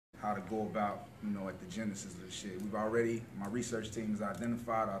how to go about, you know, at the genesis of the shit. We've already, my research team has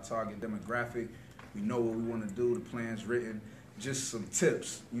identified our target demographic. We know what we want to do, the plan's written. Just some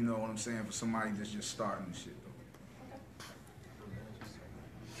tips, you know what I'm saying, for somebody that's just starting the shit,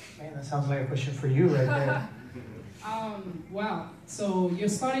 though. Man, that sounds like a question for you right there. Wow, so you're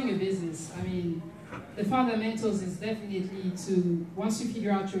starting a business. I mean, the fundamentals is definitely to, once you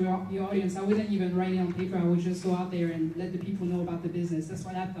figure out your audience, I wouldn't even write it on paper, I would just go out there and let the people know about the business. That's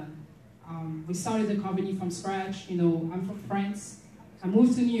what I've done. We started the company from scratch. You know, I'm from France. I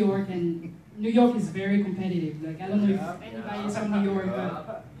moved to New York, and New York is very competitive. Like, I don't know if anybody is from New York,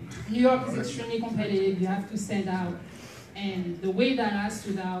 but New York is extremely competitive. You have to stand out. And the way that I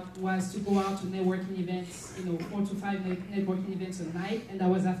stood out was to go out to networking events, you know, 4 to 5 networking events a night, and that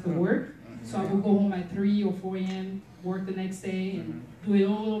was after work. So I would go home at 3 or 4 a.m., work the next day, and do it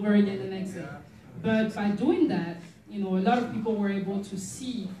all over again the next day. But by doing that, you know, a lot of people were able to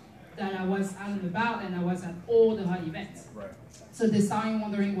see that I was out and about, and I was at all the hot events. Right. So they started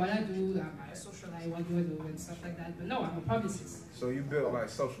wondering what I do, am I a socialite, what do I do, and stuff like that. But no, I'm a publicist. So you built like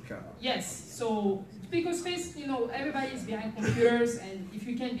social capital? Yes. So because face, you know, everybody is behind computers, and if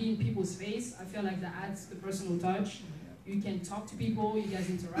you can be in people's face, I feel like that adds the personal touch. You can talk to people, you guys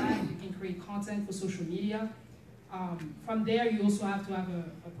interact, you can create content for social media. From there, you also have to have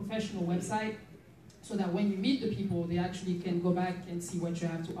a professional website so that when you meet the people, they actually can go back and see what you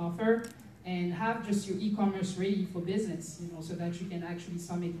have to offer, and have just your e-commerce ready for business, you know, so that you can actually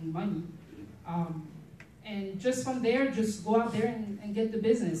start making money. And just from there, just go out there and get the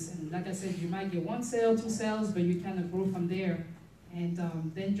business. And like I said, you might get 1 sale, 2 sales, but you kind of grow from there. And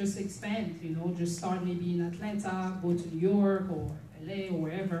then just expand, you know, just start maybe in Atlanta, go to New York or LA or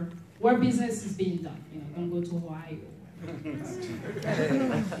wherever, where business is being done. You know, don't go to Hawaii.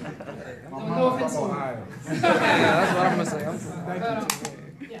 No offense. Ohio. That's what I'm gonna say.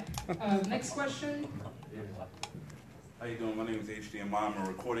 Yeah. Next question. How you doing? My name is HDMI. I'm a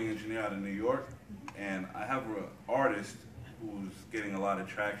recording engineer out of New York, and I have an artist who's getting a lot of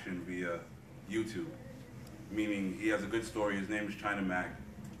traction via YouTube. Meaning he has a good story. His name is China Mac,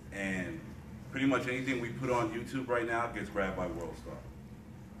 and pretty much anything we put on YouTube right now gets grabbed by WorldStar.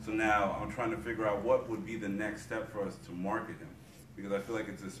 So now I'm trying to figure out what would be the next step for us to market him, because I feel like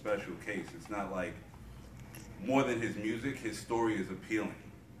it's a special case. It's not like, more than his music, his story is appealing.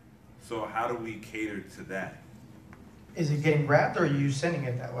 So how do we cater to that? Is it getting grabbed, or are you sending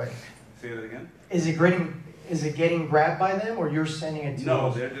it that way? Say that again? Is it getting grabbed by them, or you're sending it to No,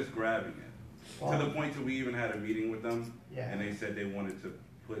 us? they're just grabbing it. Wow. To the point that we even had a meeting with them, and they said they wanted to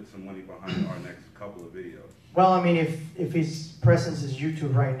put some money behind our next couple of videos. Well, I mean, if his presence is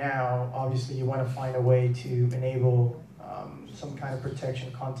YouTube right now, obviously you want to find a way to enable some kind of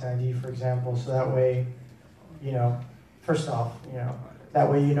protection, Content ID, for example, so that way, you know, first off, you know, that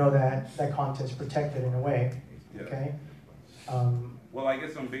way you know that that content's protected in a way, okay? Well, I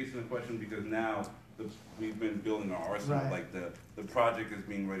guess I'm basing the question because now we've been building our arsenal, like the project is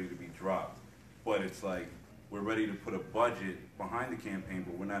being ready to be dropped, but it's like we're ready to put a budget behind the campaign,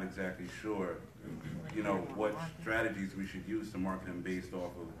 but we're not exactly sure, you know, what strategies we should use to market him based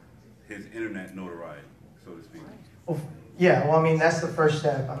off of his internet notoriety, so to speak. Well, yeah, well, I mean, that's the first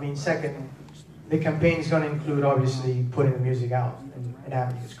step. I mean, second, the campaign is going to include, obviously, putting the music out in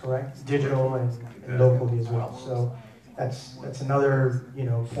avenues, correct? Digital and locally as well. So that's another, you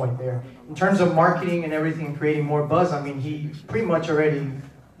know, point there. In terms of marketing and everything and creating more buzz, I mean, he pretty much already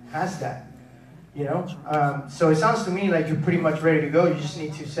has that, you know? So it sounds to me like you're pretty much ready to go. You just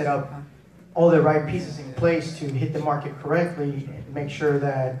need to set up all the right pieces in place to hit the market correctly and make sure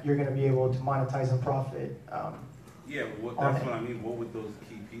that you're going to be able to monetize and profit. Yeah, but that's what I mean. What would those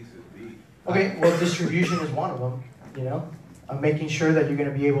key pieces be? Okay, well, distribution is one of them, you know? Making sure that you're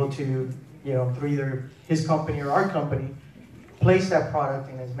going to be able to, you know, through either his company or our company, place that product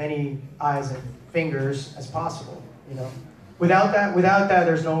in as many eyes and fingers as possible, you know? Without that,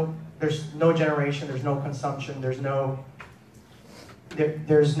 there's no generation, there's no consumption, there's no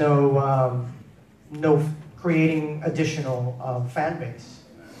creating additional fan base.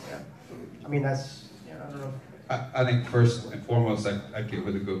 Yeah. I mean, that's, you know, I don't know. I think first and foremost, I'd get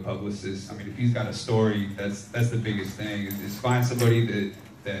with a good publicist. I mean, if he's got a story, that's the biggest thing, is find somebody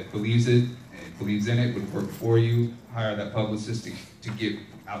that believes it and believes in it, would work for you, hire that publicist to get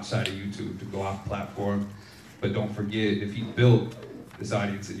outside of YouTube, to go off platform. But don't forget, if he built this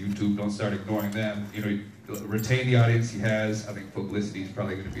audience at YouTube, don't start ignoring them. You know, retain the audience he has. I think publicity is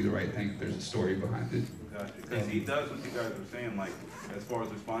probably going to be the right thing if there's a story behind it. Gotcha. Because he does what you guys are saying, like, as far as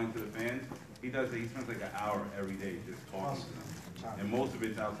responding to the fans, he spends like an hour every day just talking to them. And most of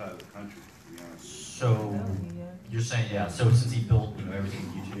it's outside of the country, to be honest. So, you're saying, yeah, so since he built, you know, everything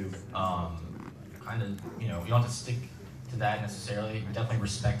on YouTube, kind of, you know, you don't have to stick to that necessarily. You definitely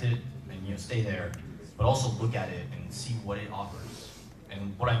respect it and, you know, stay there, but also look at it and see what it offers.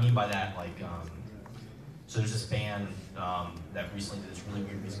 And what I mean by that, like, so there's this band that recently did this really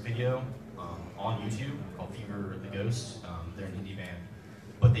weird music video on YouTube called Fever the Ghost. They're an indie band,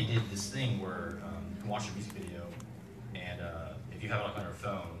 but they did this thing where you can watch the music video, and if you have it like on your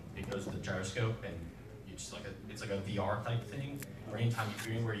phone, it goes to the gyroscope, and you just like it's like a VR type thing. Where anytime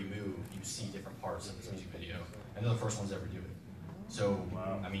anywhere you move, you see different parts of this music video, and they're the first ones to ever do it. So,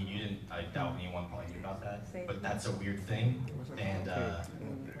 I mean, I doubt anyone probably knew about that, but that's a weird thing, and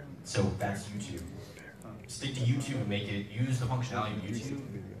so that's YouTube. Stick to YouTube and use the functionality of YouTube,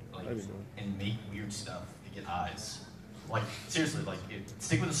 like, and make weird stuff to get eyes. Like, seriously, like,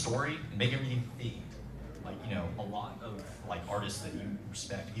 stick with a story and make everything themed. Like, you know, a lot of, like, artists that you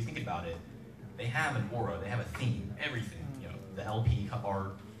respect, if you think about it, they have an aura, they have a theme, everything, you know, the LP,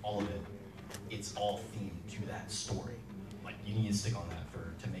 art, all of it, it's all themed to that story. Like, you need to stick on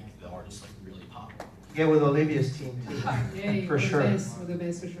that to make the artist, like, really pop. Get with Olivia's team, too. Yeah, for sure. For the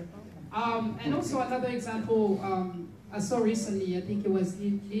best, for sure. And also another example I saw recently, I think it was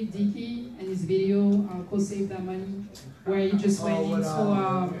Lil Dicky and his video called Save That Money, where he just went into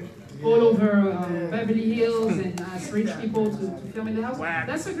all over Beverly Hills and asked rich people to film in the house.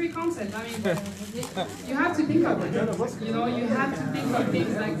 That's a great concept. I mean, you have to think of it. You know, you have to think of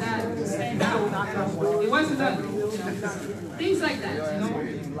things like that to stand out. It wasn't done. You know, things like that, you know.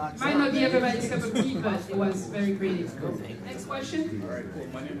 Might not be everybody's cup of tea, but it was very creative. Next question.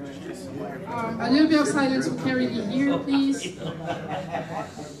 A little bit of silence for Carrie here, please.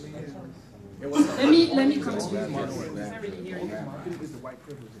 Let me come to you.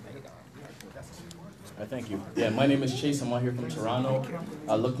 Thank you. Yeah, my name is Chase. I'm out here from Toronto,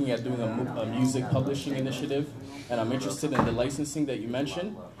 looking at doing a music publishing initiative, and I'm interested in the licensing that you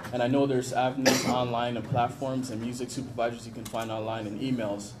mentioned. And I know there's avenues online and platforms and music supervisors you can find online and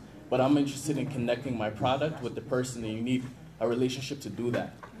emails, but I'm interested in connecting my product with the person, and you need a relationship to do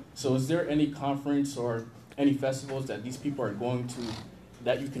that. So is there any conference or any festivals that these people are going to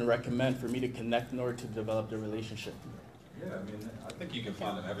that you can recommend for me to connect in order to develop the relationship? Yeah, I mean, I think you can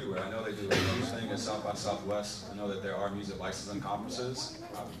find them everywhere. I know they do a huge thing at South by Southwest. I know that there are music licensing conferences.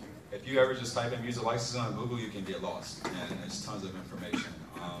 If you ever just type in music licensing on Google, you can get lost, and there's tons of information.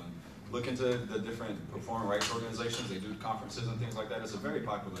 Look into the different performing rights organizations. They do conferences and things like that. It's a very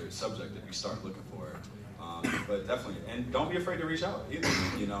popular subject if you start looking for it. But definitely, and don't be afraid to reach out either,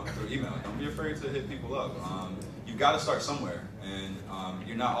 you know, through email. Don't be afraid to hit people up. You've got to start somewhere, and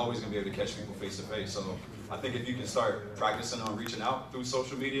you're not always going to be able to catch people face to face. So I think if you can start practicing on reaching out through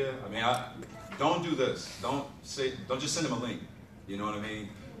social media, I mean, don't do this. Don't just send them a link. You know what I mean?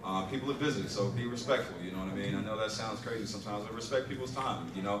 People are busy, so be respectful. You know what I mean? I know that sounds crazy sometimes, but respect people's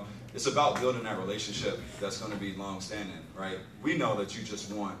time. You know, it's about building that relationship that's going to be long-standing, right? We know that you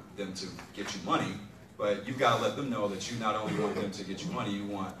just want them to get you money, but you've got to let them know that you not only want them to get you money, you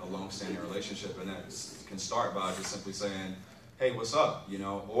want a long-standing relationship, and that can start by just simply saying, hey, what's up, you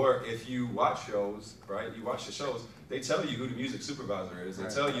know? Or if you watch shows, right, you watch the shows, they tell you who the music supervisor is, they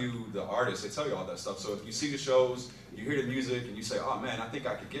tell you the artist, they tell you all that stuff. So if you see the shows, you hear the music, and you say, oh man, I think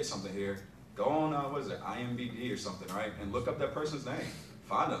I could get something here, go on, what is it, IMDb or something, right? And look up that person's name,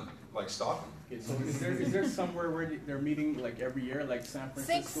 find them, like stalk them. Okay, so is there somewhere where they're meeting like every year, like San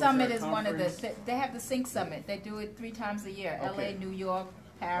Francisco? Sync Summit is one of the, they have the Sync Summit. They do it 3 times a year, Okay. LA, New York,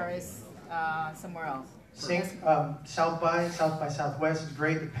 Paris, somewhere else. Sync, South by Southwest is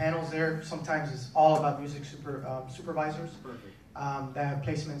great. The panels there, sometimes it's all about music supervisors that have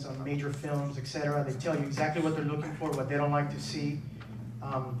placements on major films, etc. They tell you exactly what they're looking for, what they don't like to see.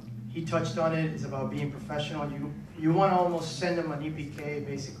 He touched on it. It's about being professional. You want to almost send them an EPK,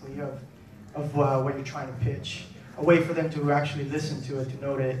 basically, of what you're trying to pitch. A way for them to actually listen to it, to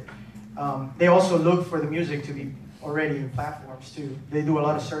note it. They also look for the music to be already in platforms too. They do a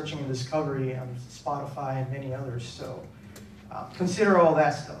lot of searching and discovery on Spotify and many others. So consider all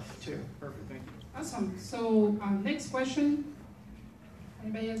that stuff too. Perfect, thank you. Awesome. So next question.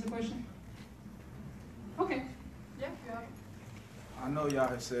 Anybody has a question? Okay. Yeah, you have. I know y'all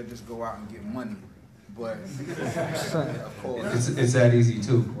have said just go out and get money, but of course, It's that easy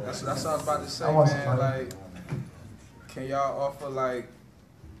too. that's what I was about to say, I want some man. money. Like, can y'all offer like,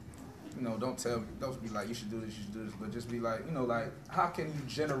 you know, don't be like you should do this, but just be like, you know, like how can you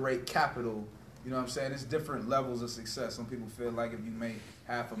generate capital? You know what I'm saying? There's different levels of success. Some people feel like if you make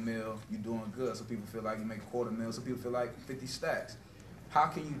 $500,000, you're doing good. Some people feel like you make $250,000. Some people feel like 50 stacks. How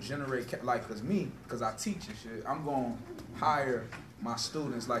can you generate, like, because I teach and shit, I'm going to hire my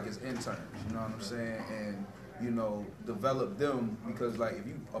students like as interns, you know what I'm saying? And, you know, develop them, because like if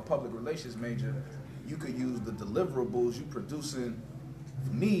you a public relations major, you could use the deliverables you producing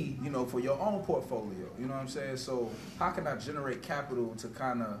for me, you know, for your own portfolio. You know what I'm saying? So how can I generate capital to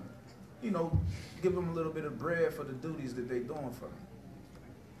kind of, you know, give them a little bit of bread for the duties that they're doing for me?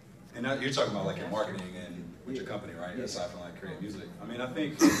 And now you're talking about like your marketing and with your company, right? Aside from like creating music. I mean, I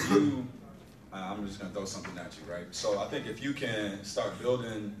think if you, I'm just gonna throw something at you, right? So I think if you can start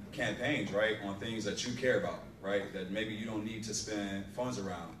building campaigns, right, on things that you care about, right, that maybe you don't need to spend funds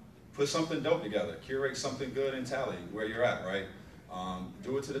around, put something dope together, curate something good in Tally where you're at, right?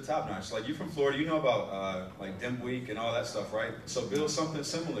 Do it to the top notch. Like you from Florida, you know about like Dim Week and all that stuff, right? So build something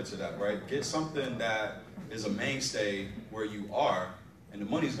similar to that, right? Get something that is a mainstay where you are, and the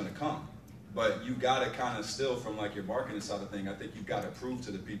money's gonna come. But you gotta kind of still, from like your marketing side of thing, I think you gotta prove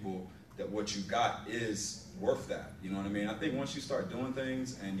to the people that what you got is worth that. You know what I mean? I think once you start doing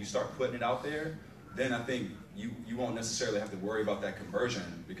things and you start putting it out there, then I think you won't necessarily have to worry about that conversion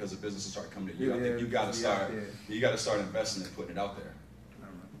because the business will start coming to you. I think you gotta start investing and putting it out there.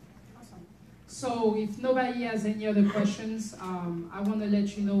 Awesome. So if nobody has any other questions, I want to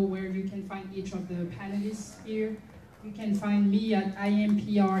let you know where you can find each of the panelists here. You can find me at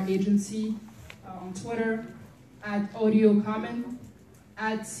IMPR Agency on Twitter, at Audio Common,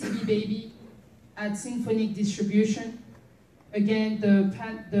 at CD Baby, at Symphonic Distribution. Again, the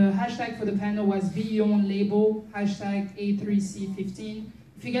hashtag for the panel was Beyond Label, hashtag A3C15.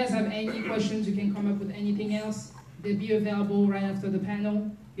 If you guys have any questions, you can come up with anything else. They'll be available right after the panel.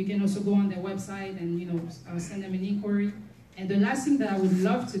 You can also go on their website and, you know, send them an inquiry. And the last thing that I would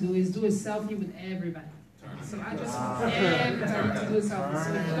love to do is do a selfie with everybody. So I just want everybody to do a selfie.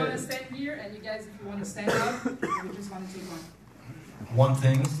 So if you want to stand here, and you guys, if you want to stand up, we just want to take one. One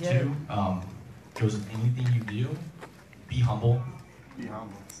thing, too, goes with anything you do, be humble. Be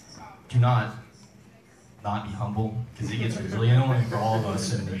humble. Do not be humble, because it gets really annoying for all of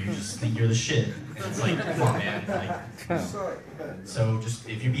us, and you just think you're the shit. And it's like, come on, man. Like, so just,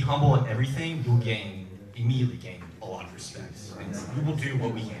 if you be humble at everything, you'll immediately gain a lot of respect. And we will do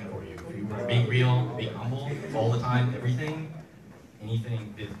what we can for you. If you're being real, being humble, all the time, everything,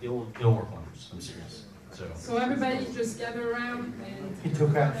 anything, it'll work wonders. I'm serious. So everybody just gather around and He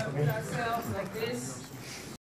took out for me. ourselves like this.